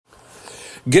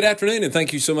Good afternoon, and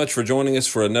thank you so much for joining us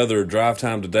for another Drive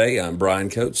Time today. I'm Brian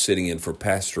Coates, sitting in for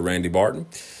Pastor Randy Barton,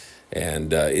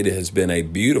 and it has been a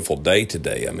beautiful day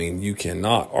today. I mean, you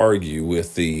cannot argue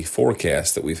with the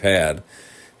forecast that we've had,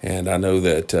 and I know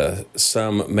that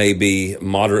some may be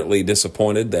moderately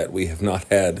disappointed that we have not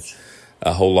had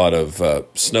a whole lot of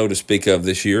snow to speak of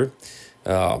this year,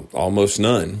 almost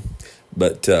none,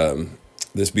 but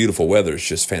this beautiful weather is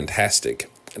just fantastic,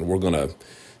 and we're going to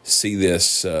see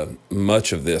this,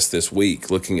 much of this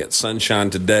week. Looking at sunshine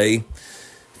today,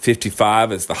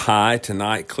 55 is the high.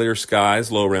 Tonight, clear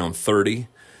skies, low around 30.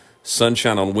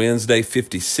 Sunshine on Wednesday,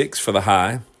 56 for the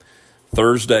high.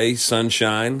 Thursday,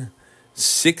 sunshine,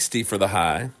 60 for the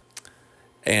high.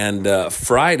 And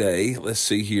Friday, let's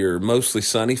see here, mostly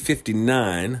sunny,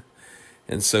 59.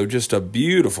 And so just a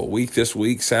beautiful week this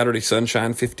week. Saturday,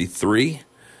 sunshine, 53.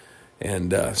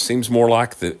 And seems more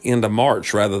like the end of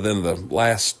March rather than the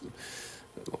last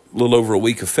little over a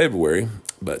week of February.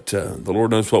 But the Lord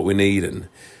knows what we need,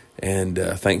 and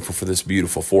thankful for this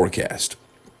beautiful forecast.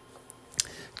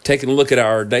 Taking a look at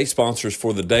our day sponsors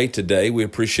for the day today, we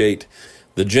appreciate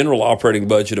the general operating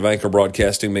budget of Anchor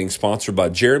Broadcasting being sponsored by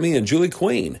Jeremy and Julie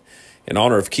Queen in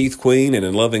honor of Keith Queen and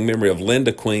in loving memory of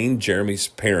Linda Queen, Jeremy's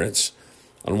parents,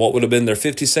 on what would have been their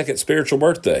 52nd spiritual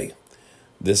birthday.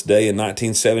 This day in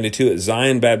 1972 at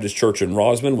Zion Baptist Church in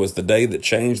Rosman was the day that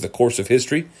changed the course of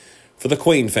history for the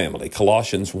Queen family.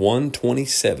 Colossians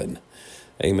 1:27.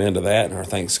 Amen to that. And our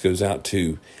thanks goes out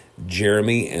to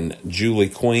Jeremy and Julie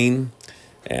Queen,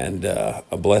 and a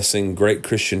blessing, great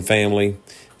Christian family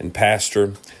and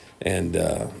pastor, and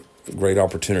great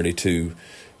opportunity to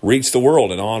reach the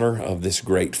world in honor of this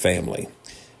great family.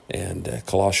 And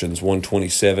Colossians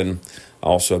 1:27,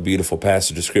 also a beautiful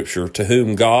passage of Scripture, to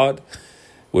whom God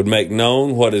would make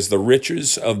known what is the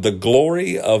riches of the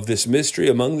glory of this mystery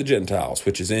among the Gentiles,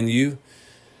 which is in you,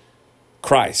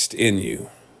 Christ in you,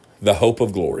 the hope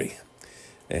of glory.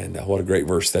 And what a great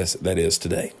verse that is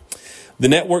today. The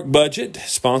network budget,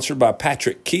 sponsored by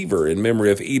Patrick Keever in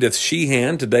memory of Edith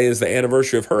Sheehan. Today is the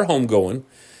anniversary of her homegoing,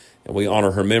 and we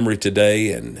honor her memory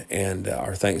today, and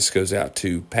our thanks goes out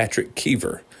to Patrick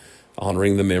Keever,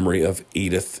 honoring the memory of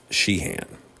Edith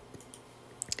Sheehan.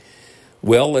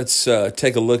 Well, let's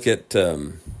take a look at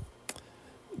the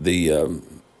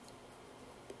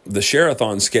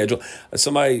Share-a-thon schedule.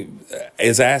 Somebody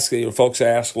is asking, a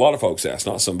lot of folks ask,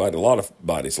 not somebody, a lot of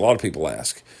bodies, a lot of people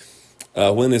ask,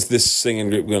 when is this singing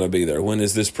group going to be there? When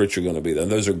is this preacher going to be there?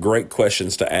 And those are great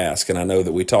questions to ask, and I know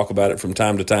that we talk about it from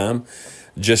time to time,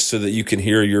 just so that you can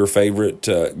hear your favorite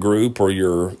group or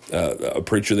a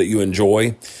preacher that you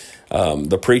enjoy.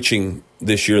 The preaching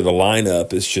this year, the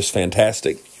lineup is just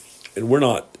fantastic. And we're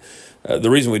not. The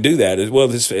reason we do that is, well,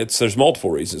 there's multiple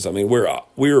reasons. I mean,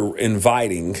 we're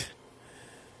inviting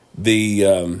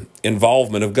the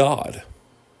involvement of God,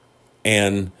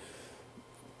 and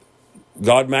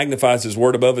God magnifies His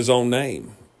word above His own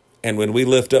name. And when we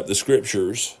lift up the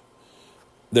Scriptures,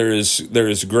 there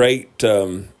is great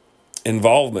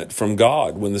involvement from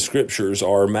God when the Scriptures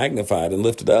are magnified and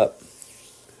lifted up.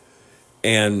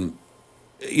 And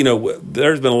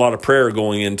there's been a lot of prayer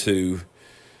going into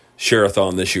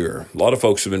Share-a-thon this year. A lot of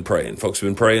folks have been praying. Folks have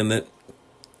been praying that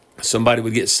somebody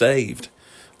would get saved,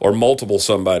 or multiple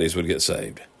somebodies would get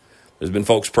saved. There's been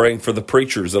folks praying for the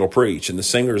preachers that'll preach and the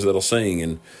singers that'll sing,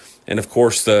 and of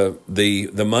course the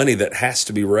money that has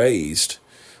to be raised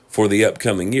for the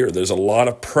upcoming year. There's a lot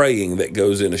of praying that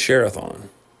goes into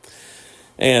Share-a-thon.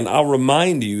 And I'll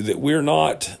remind you that we're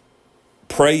not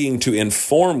praying to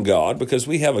inform God, because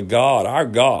we have a God, our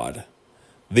God,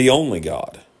 the only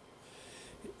God,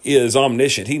 is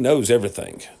omniscient. He knows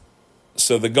everything.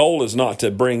 So the goal is not to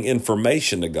bring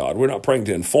information to God. We're not praying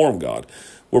to inform God.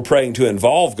 We're praying to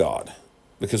involve God,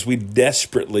 because we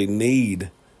desperately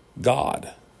need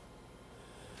God.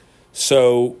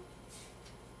 So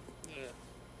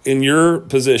in your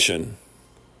position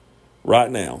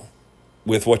right now,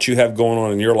 with what you have going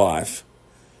on in your life,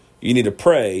 you need to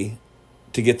pray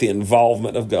to get the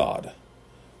involvement of God.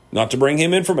 Not to bring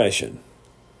Him information,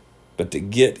 but to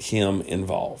get Him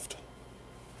involved.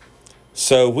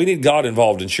 So we need God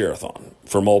involved in Share-a-thon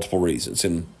for multiple reasons.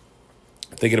 And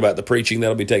thinking about the preaching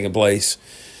that'll be taking place,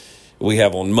 we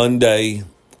have on Monday,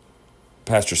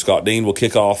 Pastor Scott Dean will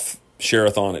kick off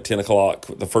Share-a-thon at 10 o'clock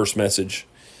with the first message.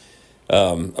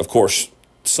 Of course,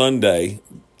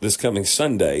 this coming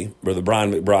Sunday, Brother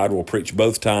Brian McBride will preach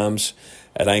both times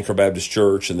at Anchor Baptist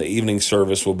Church, and the evening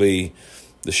service will be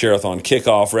the Share-a-thon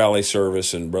kickoff rally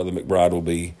service, and Brother McBride will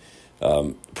be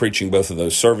preaching both of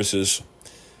those services.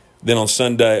 Then on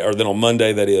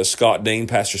Monday, that is,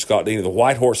 Pastor Scott Dean of the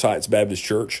White Horse Heights Baptist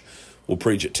Church will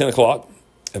preach at 10 o'clock.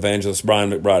 Evangelist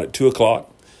Brian McBride at 2 o'clock,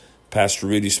 Pastor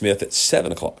Rudy Smith at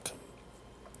 7 o'clock.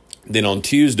 Then on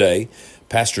Tuesday,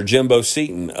 Pastor Jimbo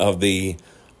Seaton of the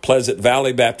Pleasant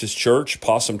Valley Baptist Church,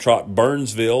 Possum Trot,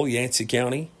 Burnsville, Yancey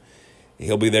County.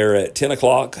 He'll be there at 10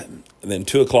 o'clock. And then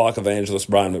 2 o'clock, Evangelist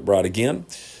Brian McBride again.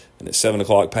 And at 7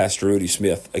 o'clock, Pastor Rudy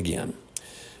Smith again.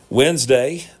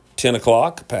 Wednesday, 10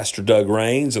 o'clock, Pastor Doug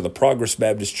Raines of the Progress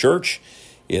Baptist Church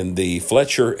in the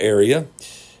Fletcher area.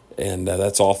 And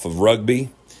that's off of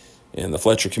Rugby in the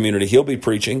Fletcher community. He'll be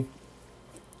preaching.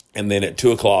 And then at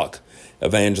 2 o'clock,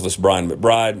 Evangelist Brian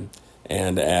McBride.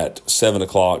 And at 7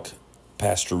 o'clock,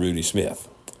 Pastor Rudy Smith.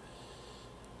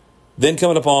 Then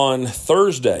coming up on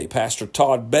Thursday, Pastor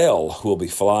Todd Bell will be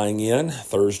flying in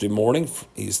Thursday morning.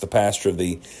 He's the pastor of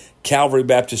the Calvary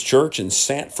Baptist Church in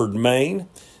Sanford, Maine,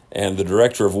 and the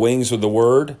director of Wings with the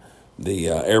Word, the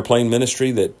airplane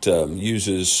ministry that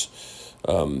uses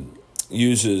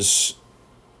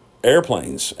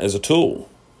airplanes as a tool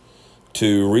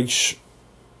to reach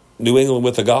New England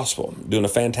with the gospel, doing a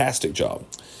fantastic job.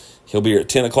 He'll be here at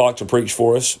 10 o'clock to preach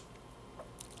for us.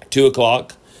 2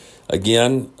 o'clock,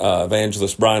 again,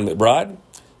 Evangelist Brian McBride.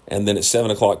 And then at 7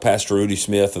 o'clock, Pastor Rudy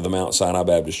Smith of the Mount Sinai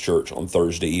Baptist Church on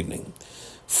Thursday evening.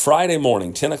 Friday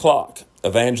morning, 10 o'clock,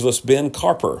 Evangelist Ben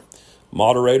Carper,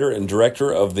 moderator and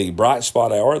director of the Bright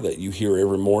Spot Hour that you hear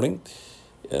every morning.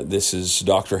 This is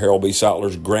Dr. Harold B.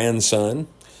 Sattler's grandson.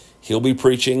 He'll be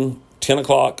preaching 10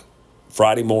 o'clock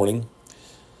Friday morning.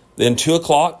 Then 2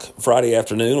 o'clock Friday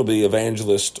afternoon will be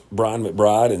Evangelist Brian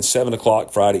McBride, and 7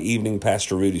 o'clock Friday evening,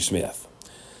 Pastor Rudy Smith.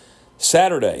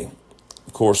 Saturday,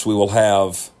 of course, we will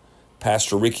have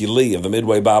Pastor Ricky Lee of the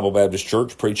Midway Bible Baptist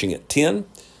Church preaching at 10.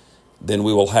 Then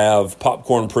we will have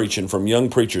popcorn preaching from young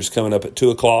preachers coming up at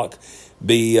 2 o'clock.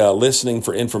 Be listening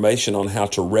for information on how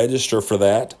to register for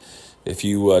that. If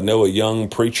you know a young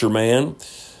preacher man,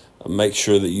 make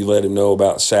sure that you let him know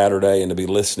about Saturday and to be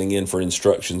listening in for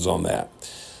instructions on that.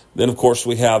 Then, of course,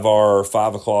 we have our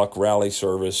 5 o'clock rally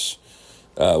service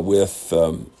with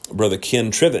Brother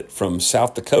Ken Trivett from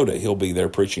South Dakota. He'll be there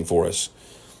preaching for us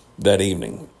that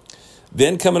evening.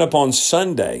 Then coming up on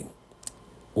Sunday,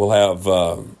 we'll have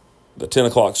the 10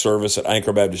 o'clock service at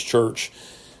Anchor Baptist Church,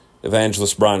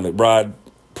 Evangelist Brian McBride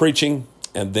preaching,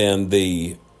 and then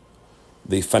the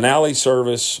finale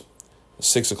service,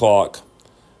 6 o'clock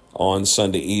on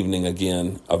Sunday evening,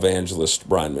 again, Evangelist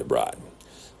Brian McBride.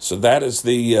 So that is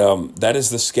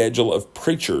the schedule of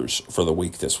preachers for the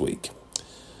week this week.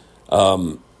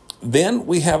 Then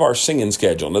we have our singing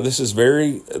schedule. Now this is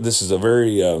a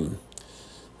very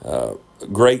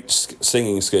great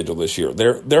singing schedule this year.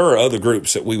 There are other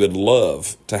groups that we would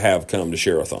love to have come to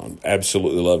Share-a-thon.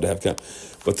 Absolutely love to have come.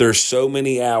 But there's so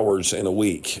many hours in a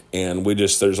week, and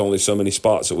there's only so many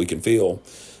spots that we can fill.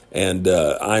 And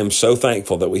I am so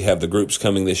thankful that we have the groups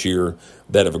coming this year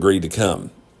that have agreed to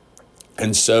come.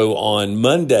 And so on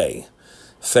Monday,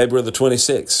 February the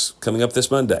 26th, coming up this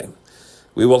Monday,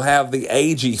 we will have the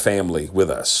Agee family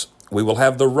with us. We will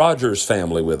have the Rogers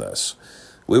family with us.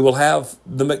 We will have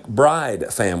the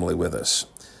McBride family with us.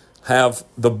 Have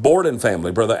the Borden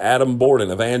family, Brother Adam Borden,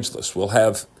 evangelist. We'll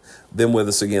have them with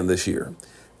us again this year.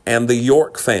 And the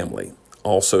York family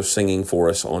also singing for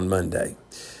us on Monday.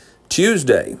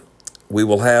 Tuesday, we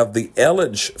will have the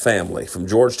Elledge family from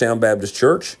Georgetown Baptist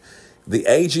Church. The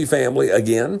Agee family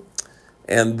again,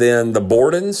 and then the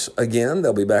Bordens again.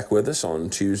 They'll be back with us on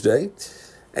Tuesday.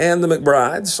 And the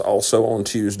McBrides also on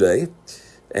Tuesday.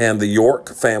 And the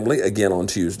York family again on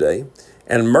Tuesday.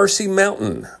 And Mercy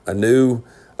Mountain, a new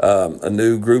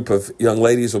group of young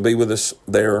ladies will be with us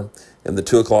there in the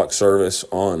 2 o'clock service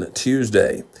on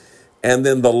Tuesday. And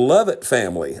then the Lovett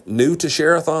family, new to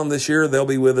Share-a-thon this year, they'll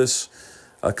be with us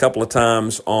a couple of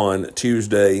times on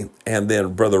Tuesday. And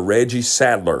then Brother Reggie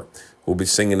Sadler will be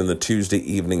singing in the Tuesday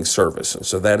evening service.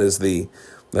 So that is the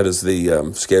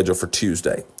schedule for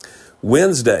Tuesday.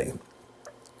 Wednesday,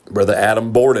 Brother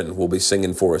Adam Borden will be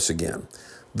singing for us again.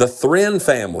 The Thren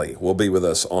family will be with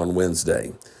us on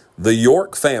Wednesday. The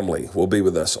York family will be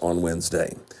with us on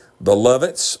Wednesday. The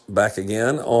Lovetts back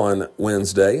again on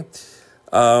Wednesday.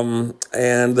 And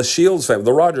the Shields family,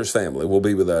 the Rogers family, will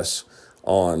be with us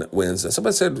on Wednesday.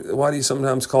 Somebody said, why do you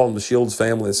sometimes call them the Shields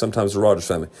family and sometimes the Rogers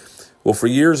family? Well, for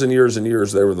years and years and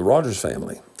years, they were the Rogers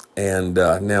family. And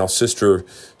now Sister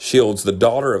Shields, the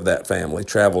daughter of that family,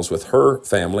 travels with her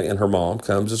family, and her mom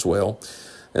comes as well.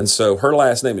 And so her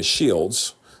last name is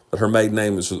Shields, but her maiden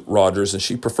name is Rogers, and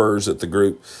she prefers that the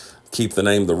group keep the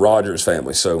name the Rogers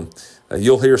family. So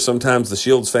you'll hear sometimes the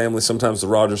Shields family, sometimes the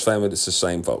Rogers family. It's the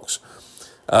same folks.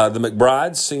 The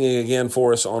McBrides singing again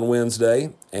for us on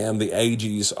Wednesday, and the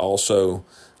Agees also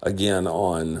again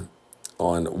on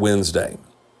Wednesday.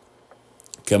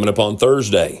 Coming up on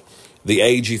Thursday, the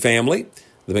Agee family,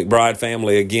 the McBride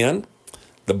family again,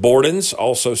 the Bordens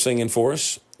also singing for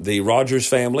us, the Rogers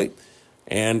family,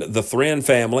 and the Thren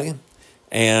family,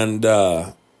 and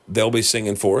they'll be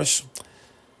singing for us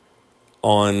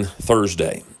on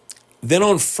Thursday. Then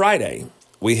on Friday,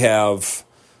 we have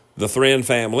the Thren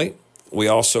family. We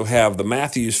also have the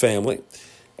Matthews family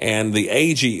and the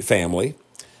Agee family,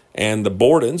 and the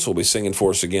Bordens will be singing for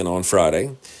us again on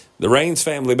Friday. The Rains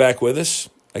family back with us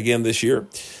again this year.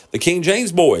 The King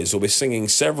James boys will be singing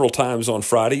several times on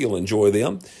Friday. You'll enjoy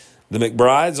them. The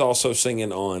McBrides also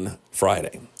singing on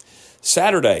Friday.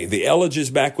 Saturday, the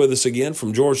Elledges back with us again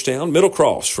from Georgetown. Middle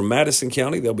Cross from Madison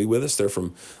County, they'll be with us. They're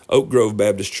from Oak Grove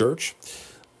Baptist Church.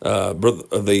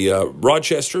 The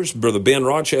Rochesters, Brother Ben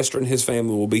Rochester and his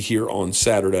family will be here on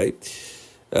Saturday.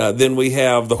 Then we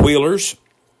have the Wheelers.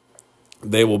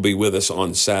 They will be with us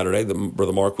on Saturday,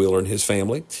 Brother Mark Wheeler and his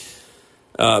family.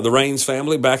 The Rains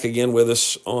family back again with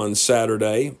us on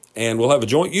Saturday. And we'll have a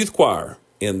joint youth choir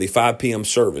in the 5 p.m.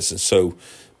 service. And so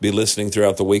be listening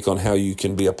throughout the week on how you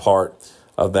can be a part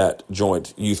of that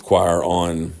joint youth choir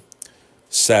on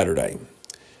Saturday.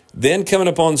 Then coming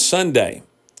up on Sunday,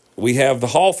 we have the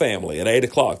Hall family at 8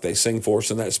 o'clock. They sing for us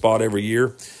in that spot every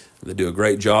year. They do a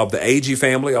great job. The Agee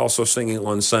family also singing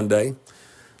on Sunday.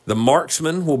 The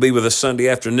Marksmen will be with us Sunday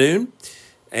afternoon.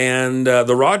 And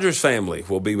the Rogers family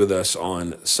will be with us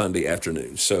on Sunday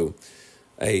afternoon. So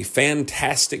a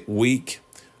fantastic week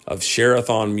of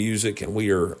Share-a-thon music, and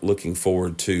we are looking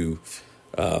forward to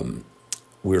bringing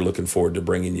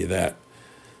you that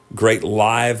great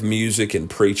live music and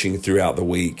preaching throughout the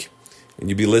week. And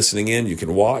you'll be listening in. You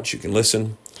can watch, you can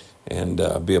listen,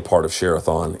 and be a part of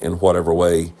Share-a-thon in whatever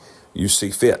way you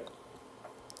see fit.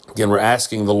 Again, we're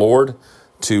asking the Lord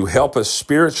to help us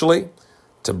spiritually,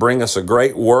 to bring us a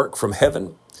great work from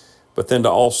heaven, but then to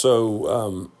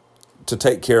also to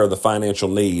take care of the financial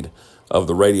need of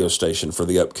the radio station for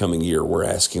the upcoming year. We're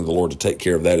asking the Lord to take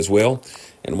care of that as well,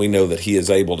 and we know that He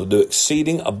is able to do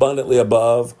exceeding abundantly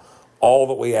above all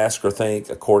that we ask or think,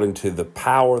 according to the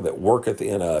power that worketh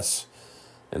in us,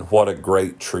 and what a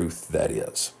great truth that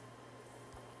is.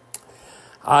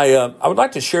 I would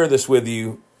like to share this with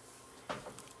you.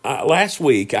 Last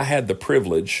week, I had the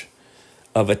privilege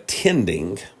of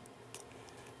attending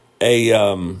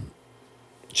a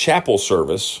chapel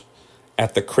service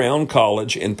at the Crown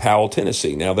College in Powell,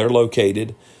 Tennessee. Now, they're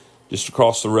located just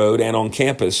across the road and on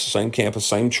campus,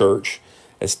 same church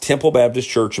as Temple Baptist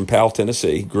Church in Powell,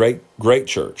 Tennessee. Great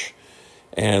church.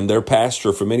 And their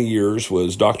pastor for many years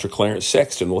was Dr. Clarence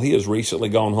Sexton. Well, he has recently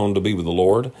gone home to be with the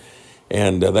Lord,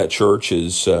 and that church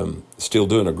is still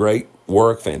doing a great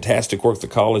work, fantastic work. The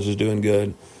college is doing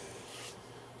good.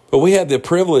 But we had the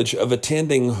privilege of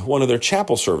attending one of their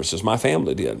chapel services. My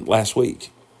family did last week.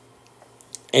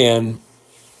 And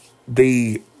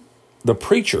the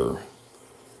preacher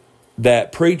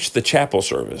that preached the chapel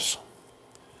service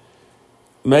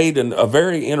made a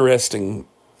very interesting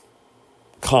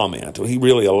comment. He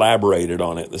really elaborated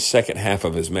on it the second half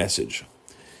of his message.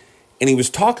 And he was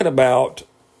talking about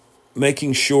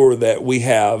making sure that we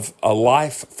have a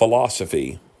life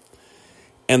philosophy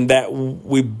and that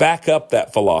we back up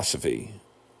that philosophy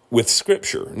with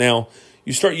Scripture. Now,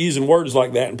 you start using words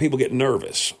like that and people get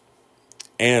nervous.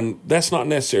 And that's not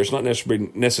necessary. It's not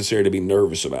necessary to be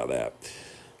nervous about that.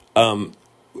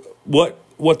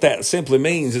 What that simply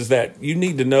means is that you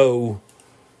need to know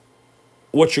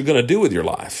what you're going to do with your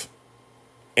life.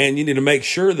 And you need to make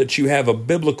sure that you have a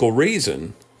biblical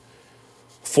reason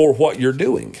for what you're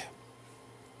doing.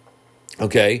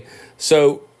 Okay?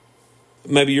 So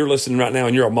maybe you're listening right now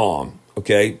and you're a mom.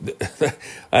 Okay?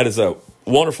 That is a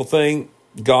wonderful thing.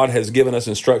 God has given us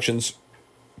instructions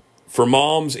for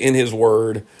moms in His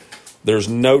Word. There's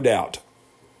no doubt.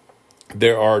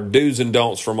 There are do's and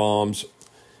don'ts for moms,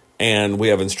 and we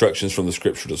have instructions from the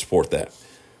Scripture to support that.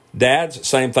 Dads,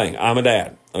 same thing. I'm a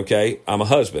dad, okay? I'm a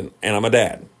husband, and I'm a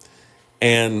dad.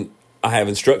 And I have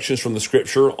instructions from the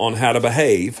Scripture on how to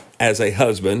behave as a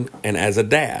husband and as a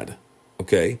dad,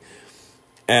 okay?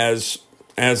 As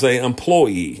an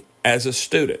employee, as a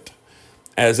student,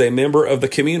 as a member of the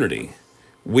community.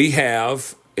 We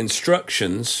have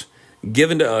instructions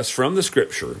given to us from the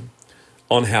Scripture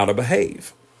on how to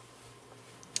behave.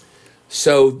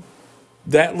 So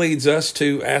that leads us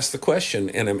to ask the question,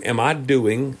 and am I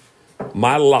doing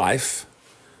my life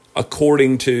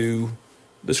according to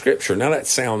the Scripture? Now that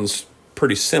sounds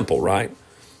pretty simple, right?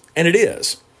 And it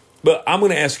is. But I'm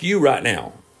going to ask you right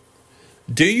now,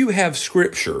 do you have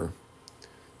Scripture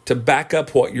to back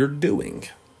up what you're doing?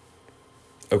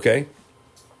 Okay?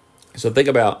 So think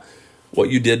about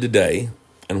what you did today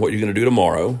and what you're going to do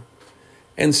tomorrow,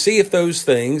 and see if those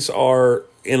things are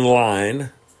in line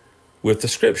with the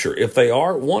Scripture. If they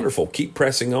are, wonderful. Keep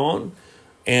pressing on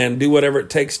and do whatever it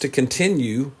takes to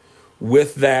continue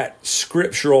with that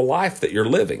scriptural life that you're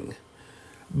living.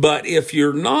 But if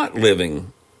you're not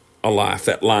living a life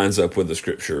that lines up with the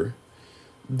Scripture,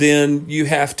 then you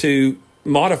have to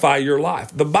modify your life.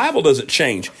 The Bible doesn't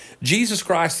change. Jesus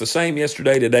Christ, the same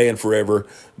yesterday, today, and forever.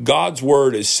 God's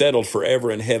word is settled forever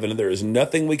in heaven, and there is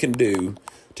nothing we can do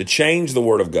to change the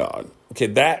word of God. Okay,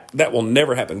 that will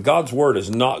never happen. God's word is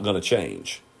not going to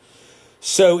change.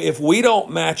 So if we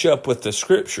don't match up with the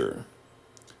Scripture,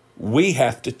 we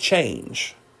have to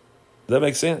change. Does that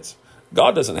make sense?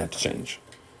 God doesn't have to change.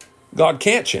 God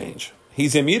can't change.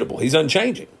 He's immutable. He's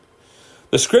unchanging.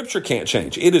 The Scripture can't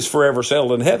change. It is forever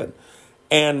settled in heaven.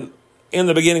 And in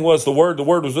the beginning was the Word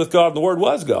was with God, and the Word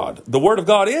was God. The Word of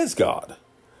God is God.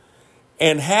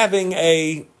 And having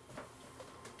a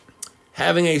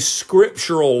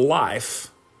scriptural life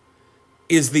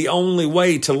is the only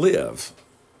way to live.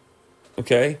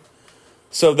 Okay?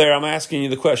 So there, I'm asking you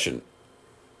the question.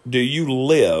 Do you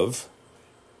live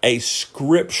a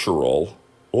scriptural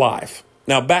life?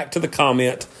 Now, back to the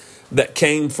comment that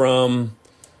came from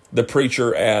the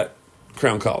preacher at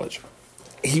Crown College.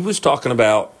 He was talking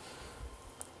about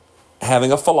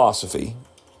having a philosophy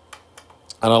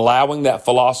and allowing that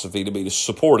philosophy to be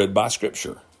supported by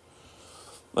Scripture.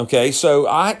 Okay, so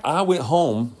I went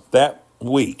home last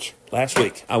week.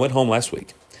 I went home last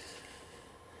week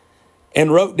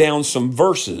and wrote down some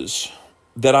verses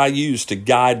that I use to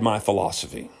guide my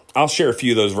philosophy. I'll share a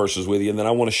few of those verses with you, and then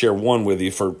I want to share one with you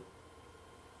for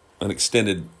an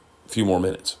extended few more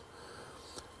minutes.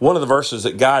 One of the verses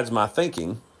that guides my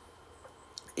thinking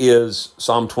is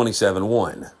Psalm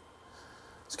 27:1.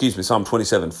 Psalm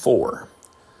 27:4.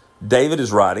 David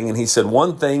is writing, and he said,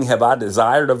 "One thing have I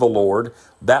desired of the Lord,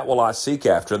 that will I seek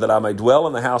after, that I may dwell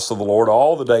in the house of the Lord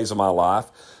all the days of my life,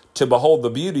 to behold the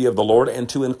beauty of the Lord and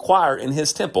to inquire in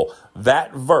his temple."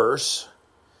 That verse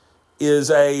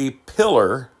is a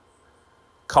pillar,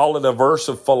 call it a verse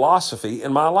of philosophy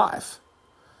in my life.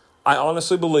 I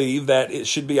honestly believe that it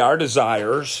should be our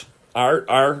desire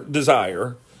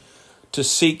to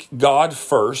seek God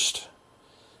first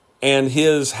and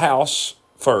his house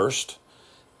first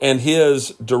and his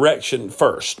direction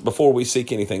first before we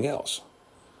seek anything else.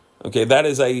 Okay, that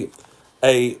is a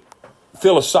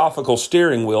philosophical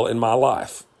steering wheel in my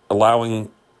life, allowing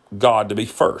God to be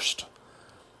first,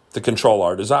 to control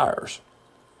our desires.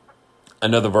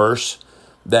 Another verse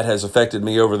that has affected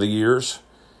me over the years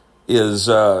is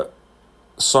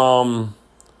Psalm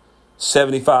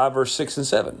 75, verse 6 and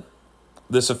 7.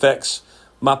 This affects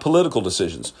my political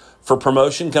decisions. "For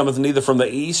promotion cometh neither from the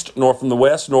east, nor from the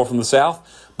west, nor from the south,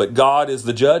 but God is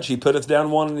the judge. He putteth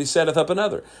down one, and he setteth up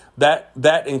another."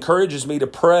 That encourages me to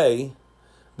pray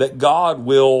that God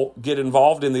will get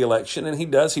involved in the election, and he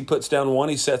does. He puts down one,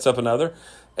 he sets up another.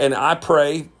 And I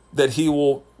pray that he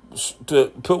will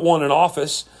to put one in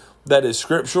office that is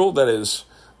scriptural, that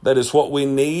is what we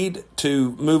need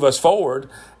to move us forward,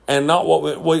 and not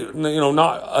what we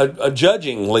not a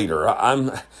judging leader.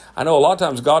 I know a lot of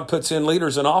times God puts in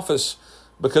leaders in office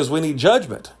because we need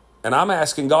judgment, and I'm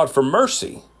asking God for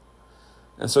mercy.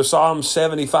 And so Psalm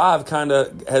 75 kind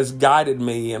of has guided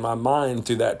me in my mind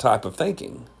through that type of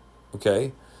thinking.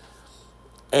 Okay?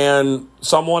 And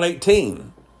Psalm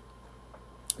 118,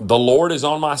 "The Lord is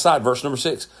on my side," verse number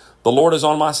 6. "The Lord is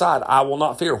on my side. I will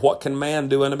not fear. What can man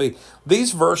do unto me?"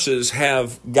 These verses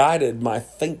have guided my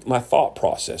thought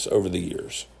process over the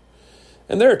years.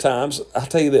 And there are times, I'll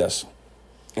tell you this.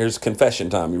 Here's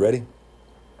confession time. You ready?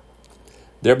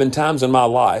 There have been times in my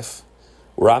life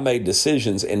where I made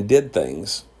decisions and did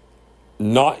things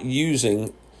not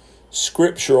using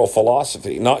scriptural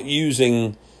philosophy, not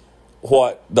using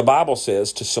what the Bible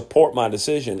says to support my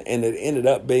decision, and it ended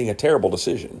up being a terrible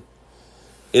decision.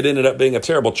 It ended up being a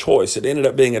terrible choice. It ended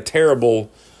up being a terrible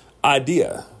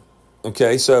idea.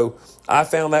 Okay, so I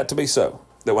found that to be so.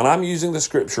 That when I'm using the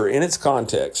Scripture in its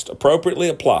context, appropriately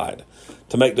applied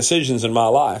to make decisions in my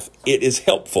life, it is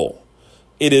helpful.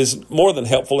 It is more than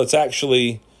helpful. It's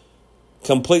actually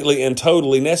completely and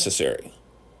totally necessary.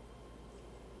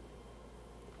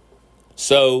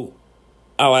 So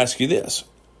I'll ask you this.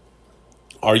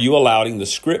 Are you allowing the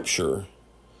Scripture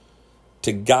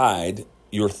to guide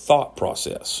your thought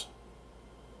process?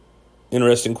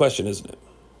 Interesting question, isn't it?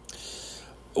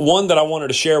 One that I wanted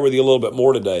to share with you a little bit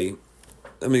more today.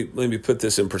 Let me put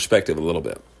this in perspective a little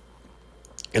bit.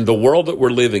 In the world that we're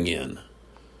living in,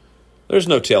 there's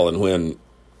no telling when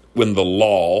the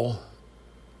law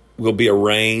will be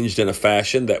arranged in a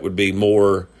fashion that would be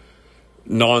more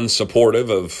non-supportive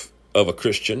of of a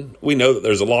Christian. We know that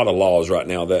there's a lot of laws right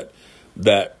now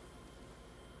that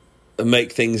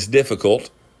make things difficult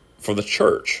for the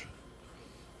church.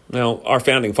 Now, our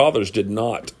founding fathers did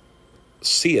not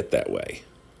see it that way.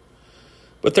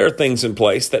 But there are things in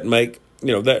place that make,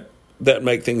 that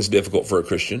make things difficult for a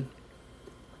Christian.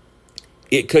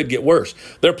 It could get worse.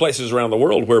 There are places around the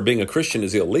world where being a Christian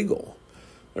is illegal.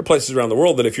 There are places around the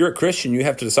world that if you're a Christian, you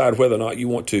have to decide whether or not you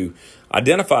want to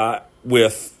identify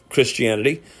with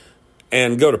Christianity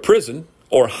and go to prison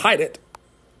or hide it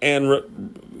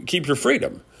and keep your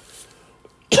freedom.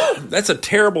 That's a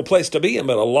terrible place to be in,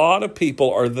 but a lot of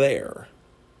people are there.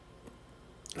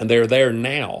 And they're there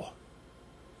now.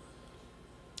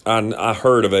 I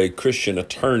heard of a Christian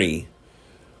attorney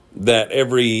that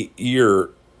every year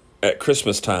at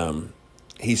Christmas time,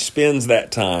 he spends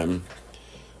that time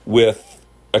with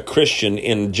a Christian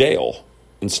in jail.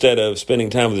 Instead of spending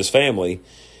time with his family,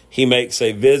 he makes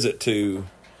a visit to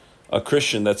a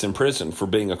Christian that's in prison for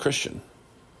being a Christian.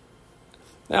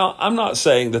 Now, I'm not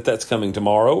saying that that's coming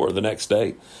tomorrow or the next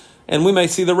day, and we may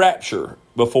see the rapture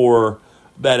before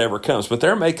that ever comes, but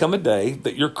there may come a day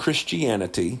that your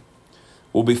Christianity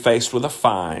will be faced with a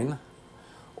fine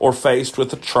or faced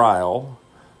with a trial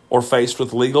or faced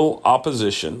with legal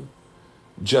opposition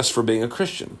just for being a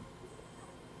Christian.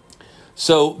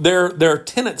 So there are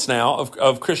tenets now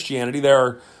of Christianity. There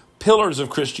are pillars of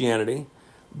Christianity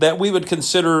that we would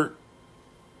consider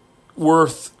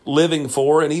worth living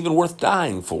for and even worth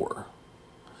dying for.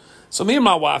 So me and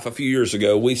my wife a few years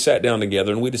ago, we sat down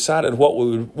together and we decided what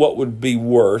would be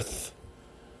worth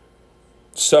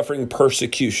suffering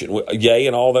persecution. Yea,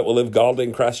 and all that will live godly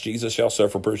in Christ Jesus shall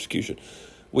suffer persecution.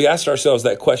 We asked ourselves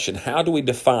that question: how do we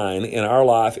define in our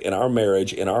life, in our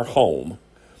marriage, in our home,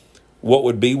 what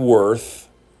would be worth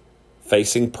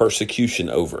facing persecution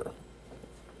over?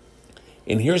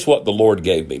 And here's what the Lord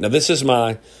gave me. Now,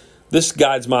 this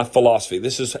guides my philosophy.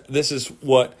 This is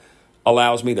what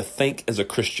allows me to think as a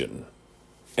Christian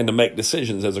and to make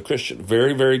decisions as a Christian.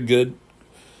 Very, very good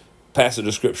passage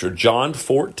of Scripture. John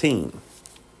 14.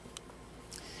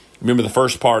 Remember the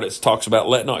first part, it talks about,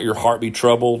 let not your heart be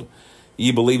troubled.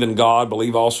 Ye believe in God,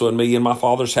 believe also in me. In my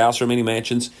Father's house are many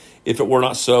mansions. If it were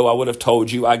not so, I would have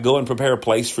told you. I go and prepare a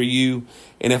place for you.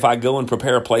 And if I go and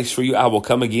prepare a place for you, I will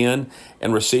come again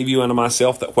and receive you unto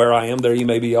myself, that where I am, there you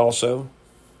may be also.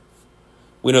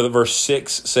 We know that verse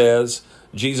 6 says,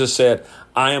 Jesus said,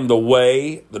 I am the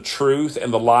way, the truth,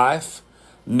 and the life.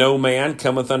 No man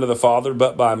cometh unto the Father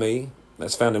but by me.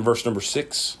 That's found in verse number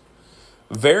 6.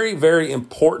 Very, very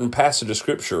important passage of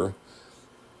Scripture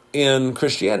in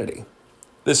Christianity.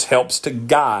 This helps to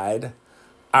guide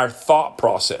our thought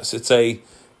process. It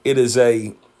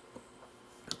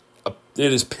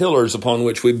is pillars upon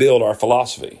which we build our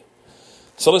philosophy.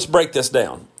 So let's break this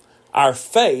down. Our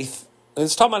faith, and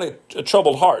it's talking about a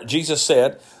troubled heart. Jesus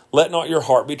said, let not your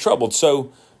heart be troubled.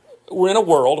 So we're in a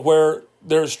world where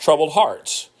there's troubled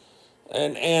hearts.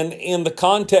 And in the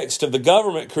context of the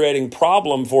government creating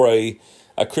problem for a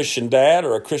Christian dad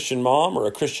or a Christian mom or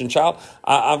a Christian child,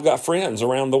 I've got friends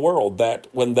around the world that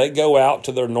when they go out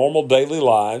to their normal daily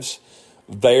lives,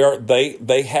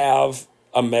 they have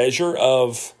a measure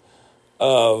of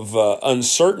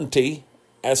uncertainty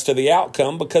as to the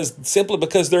outcome simply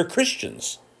because they're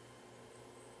Christians.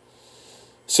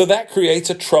 So that creates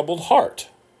a troubled heart.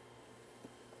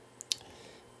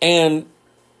 And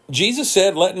Jesus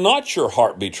said, let not your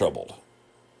heart be troubled.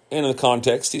 And in the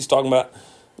context, he's talking about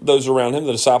those around him,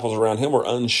 the disciples around him were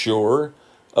unsure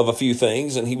of a few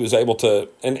things, and he was able to,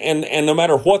 and no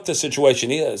matter what the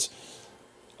situation is,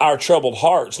 our troubled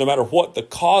hearts, no matter what the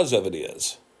cause of it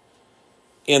is,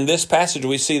 in this passage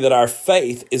we see that our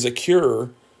faith is a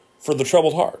cure for the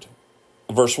troubled heart.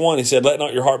 Verse 1, he said, let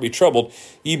not your heart be troubled.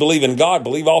 Ye believe in God,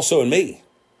 believe also in me.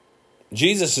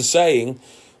 Jesus is saying,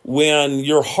 when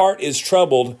your heart is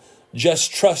troubled,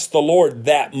 just trust the Lord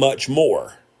that much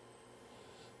more.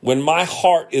 When my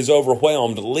heart is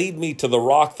overwhelmed, lead me to the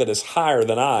rock that is higher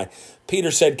than I.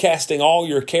 Peter said, casting all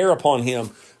your care upon him,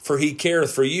 for he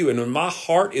careth for you. And when my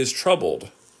heart is troubled,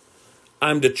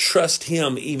 I'm to trust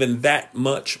him even that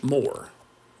much more.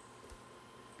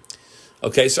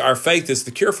 Okay, so our faith is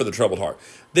the cure for the troubled heart.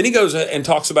 Then he goes and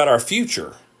talks about our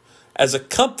future as a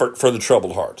comfort for the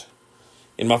troubled heart.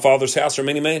 In my Father's house are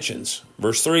many mansions.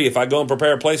 Verse 3, if I go and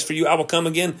prepare a place for you, I will come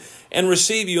again and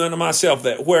receive you unto myself,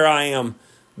 that where I am,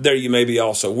 there you may be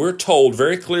also. We're told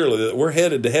very clearly that we're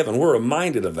headed to heaven. We're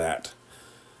reminded of that.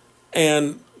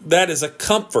 And that is a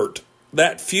comfort.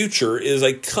 That future is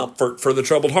a comfort for the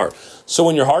troubled heart. So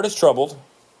when your heart is troubled,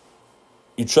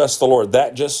 you trust the Lord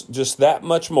that just that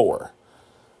much more.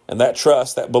 And that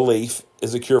trust, that belief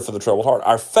is a cure for the troubled heart.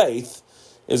 Our faith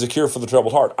is a cure for the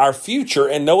troubled heart. Our future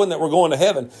and knowing that we're going to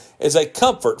heaven is a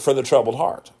comfort for the troubled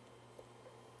heart.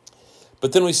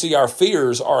 But then we see our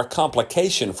fears are a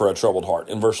complication for a troubled heart.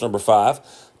 In verse number 5,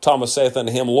 Thomas saith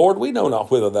unto him, Lord, we know not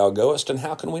whither thou goest, and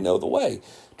how can we know the way?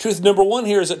 Truth number one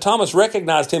here is that Thomas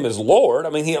recognized him as Lord.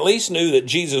 I mean, he at least knew that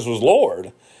Jesus was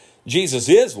Lord. Jesus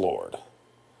is Lord.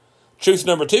 Truth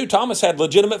number two, Thomas had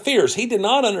legitimate fears. He did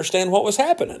not understand what was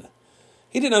happening.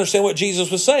 He didn't understand what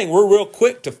Jesus was saying. We're real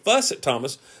quick to fuss at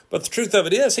Thomas, but the truth of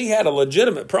it is he had a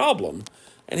legitimate problem,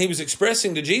 and he was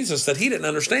expressing to Jesus that he didn't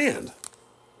understand.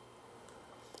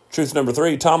 Truth number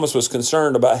three, Thomas was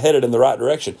concerned about headed in the right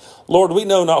direction. Lord, we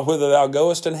know not whither thou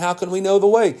goest, and how can we know the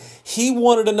way? He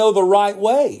wanted to know the right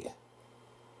way.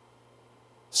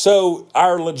 So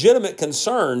our legitimate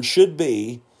concern should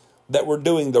be that we're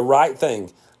doing the right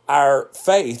thing. Our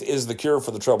faith is the cure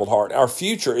for the troubled heart. Our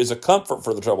future is a comfort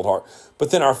for the troubled heart.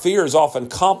 But then our fears often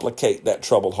complicate that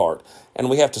troubled heart. And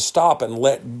we have to stop and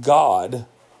let God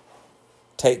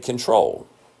take control.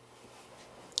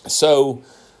 So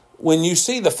when you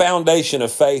see the foundation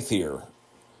of faith here,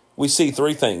 we see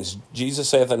three things. Jesus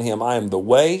saith unto him, I am the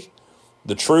way,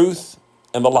 the truth,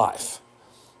 and the life.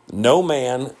 No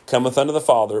man cometh unto the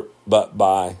Father but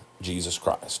by Jesus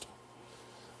Christ.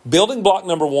 Building block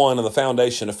number one of the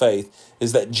foundation of faith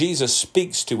is that Jesus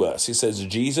speaks to us. He says,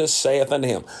 Jesus saith unto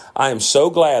him. I am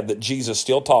so glad that Jesus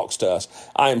still talks to us.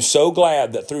 I am so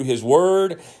glad that through his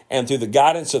word and through the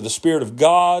guidance of the Spirit of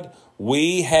God,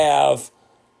 we have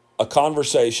a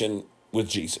conversation with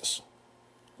Jesus.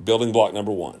 Building block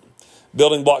number one.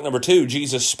 Building block number two,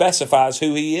 Jesus specifies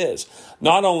who he is.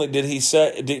 Not only did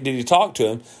he talk to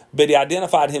him, but he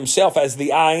identified himself as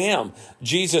the I am.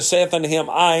 Jesus saith unto him,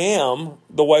 I am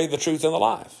the way, the truth, and the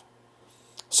life.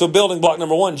 So building block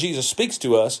number one, Jesus speaks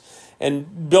to us.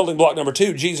 And building block number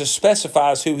two, Jesus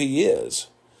specifies who he is.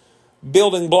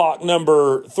 Building block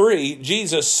number three,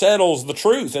 Jesus settles the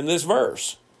truth in this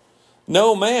verse.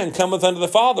 No man cometh unto the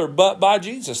Father but by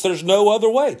Jesus. There's no other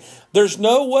way. There's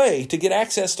no way to get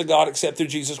access to God except through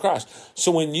Jesus Christ.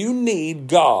 So when you need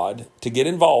God to get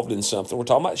involved in something, we're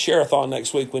talking about Share-a-thon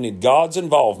next week, we need God's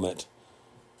involvement.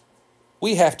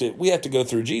 We have to go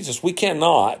through Jesus. We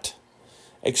cannot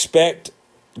expect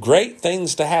great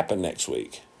things to happen next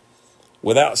week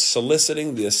without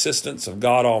soliciting the assistance of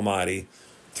God Almighty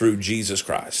through Jesus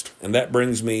Christ. And that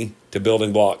brings me to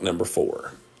building block number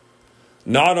 4.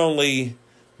 Not only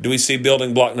do we see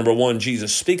building block number 1,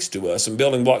 Jesus speaks to us, and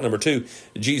building block number 2,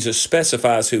 Jesus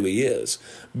specifies who he is.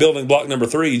 Building block number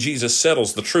 3, Jesus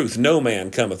settles the truth. No man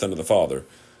cometh unto the Father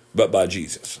but by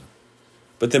Jesus.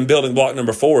 But then building block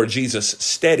number 4, Jesus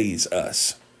steadies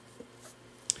us.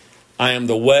 I am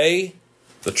the way,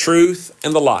 the truth,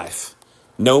 and the life.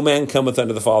 No man cometh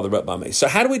unto the Father but by me. So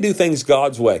how do we do things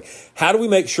God's way? How do we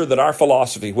make sure that our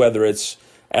philosophy, whether it's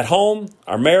at home,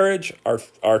 our marriage,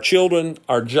 our children,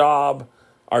 our job,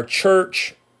 our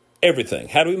church, everything,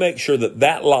 how do we make sure that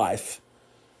that life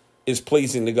is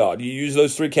pleasing to God? You use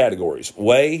those 3 categories: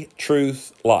 way,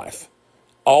 truth, life.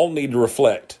 All need to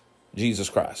reflect Jesus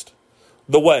Christ.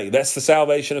 The way, that's the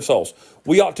salvation of souls.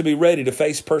 We ought to be ready to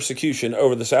face persecution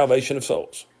over the salvation of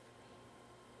souls.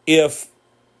 If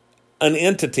an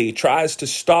entity tries to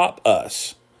stop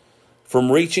us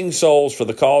from reaching souls for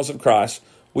the cause of Christ,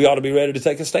 we ought to be ready to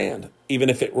take a stand, even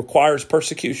if it requires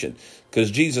persecution, because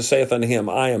Jesus saith unto him,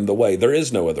 I am the way. There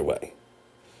is no other way.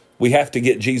 We have to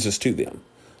get Jesus to them,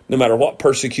 no matter what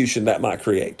persecution that might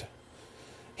create.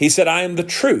 He said, I am the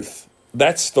truth.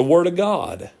 That's the word of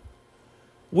God.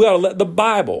 We ought to let the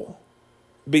Bible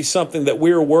be something that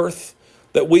we're worth,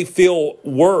 that we feel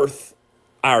worth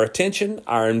our attention,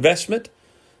 our investment,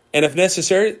 and if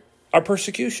necessary, our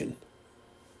persecution.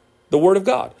 The word of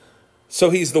God. So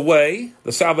he's the way,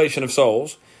 the salvation of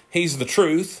souls. He's the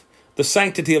truth, the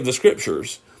sanctity of the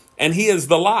scriptures. And he is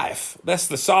the life. That's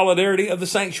the solidarity of the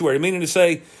sanctuary. Meaning to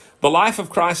say, the life of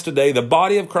Christ today, the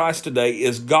body of Christ today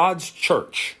is God's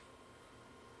church.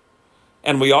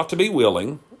 And we ought to be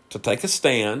willing to take a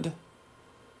stand,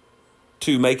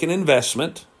 to make an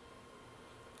investment,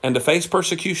 and to face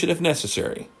persecution if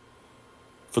necessary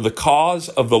for the cause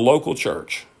of the local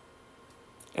church.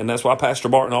 And that's why Pastor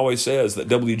Barton always says that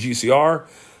WGCR,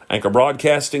 Anchor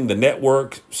Broadcasting, the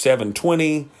network,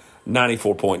 720,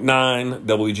 94.9,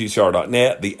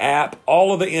 WGCR.net, the app,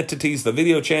 all of the entities, the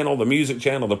video channel, the music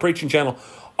channel, the preaching channel,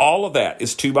 all of that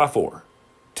is 2x4.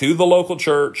 To the local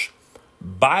church,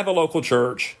 by the local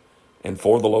church, and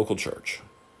for the local church.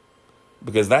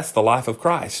 Because that's the life of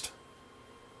Christ.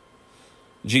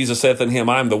 Jesus saith unto him,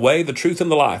 I am the way, the truth,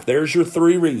 and the life. There's your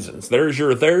 3 reasons. There's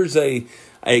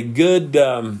a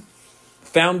good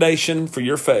foundation for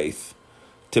your faith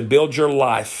to build your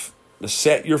life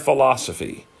set your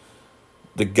philosophy,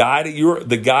 the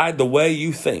way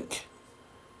you think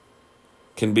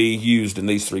can be used in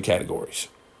these three categories.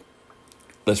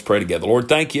 Let's pray together. Lord,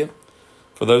 thank you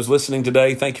for those listening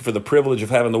today. Thank you for the privilege of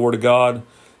having the Word of God.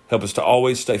 Help us to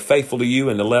always stay faithful to you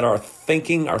and to let our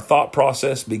thinking, our thought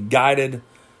process be guided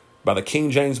by the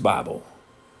King James Bible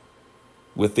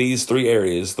with these three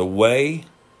areas: the way,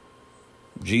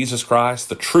 Jesus Christ,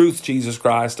 the truth, Jesus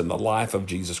Christ, and the life of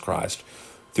Jesus Christ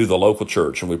through the local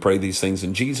church. And we pray these things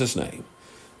in Jesus' name.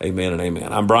 Amen and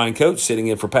amen. I'm Brian Coates, sitting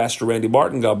in for Pastor Randy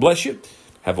Barton. God bless you.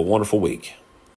 Have a wonderful week.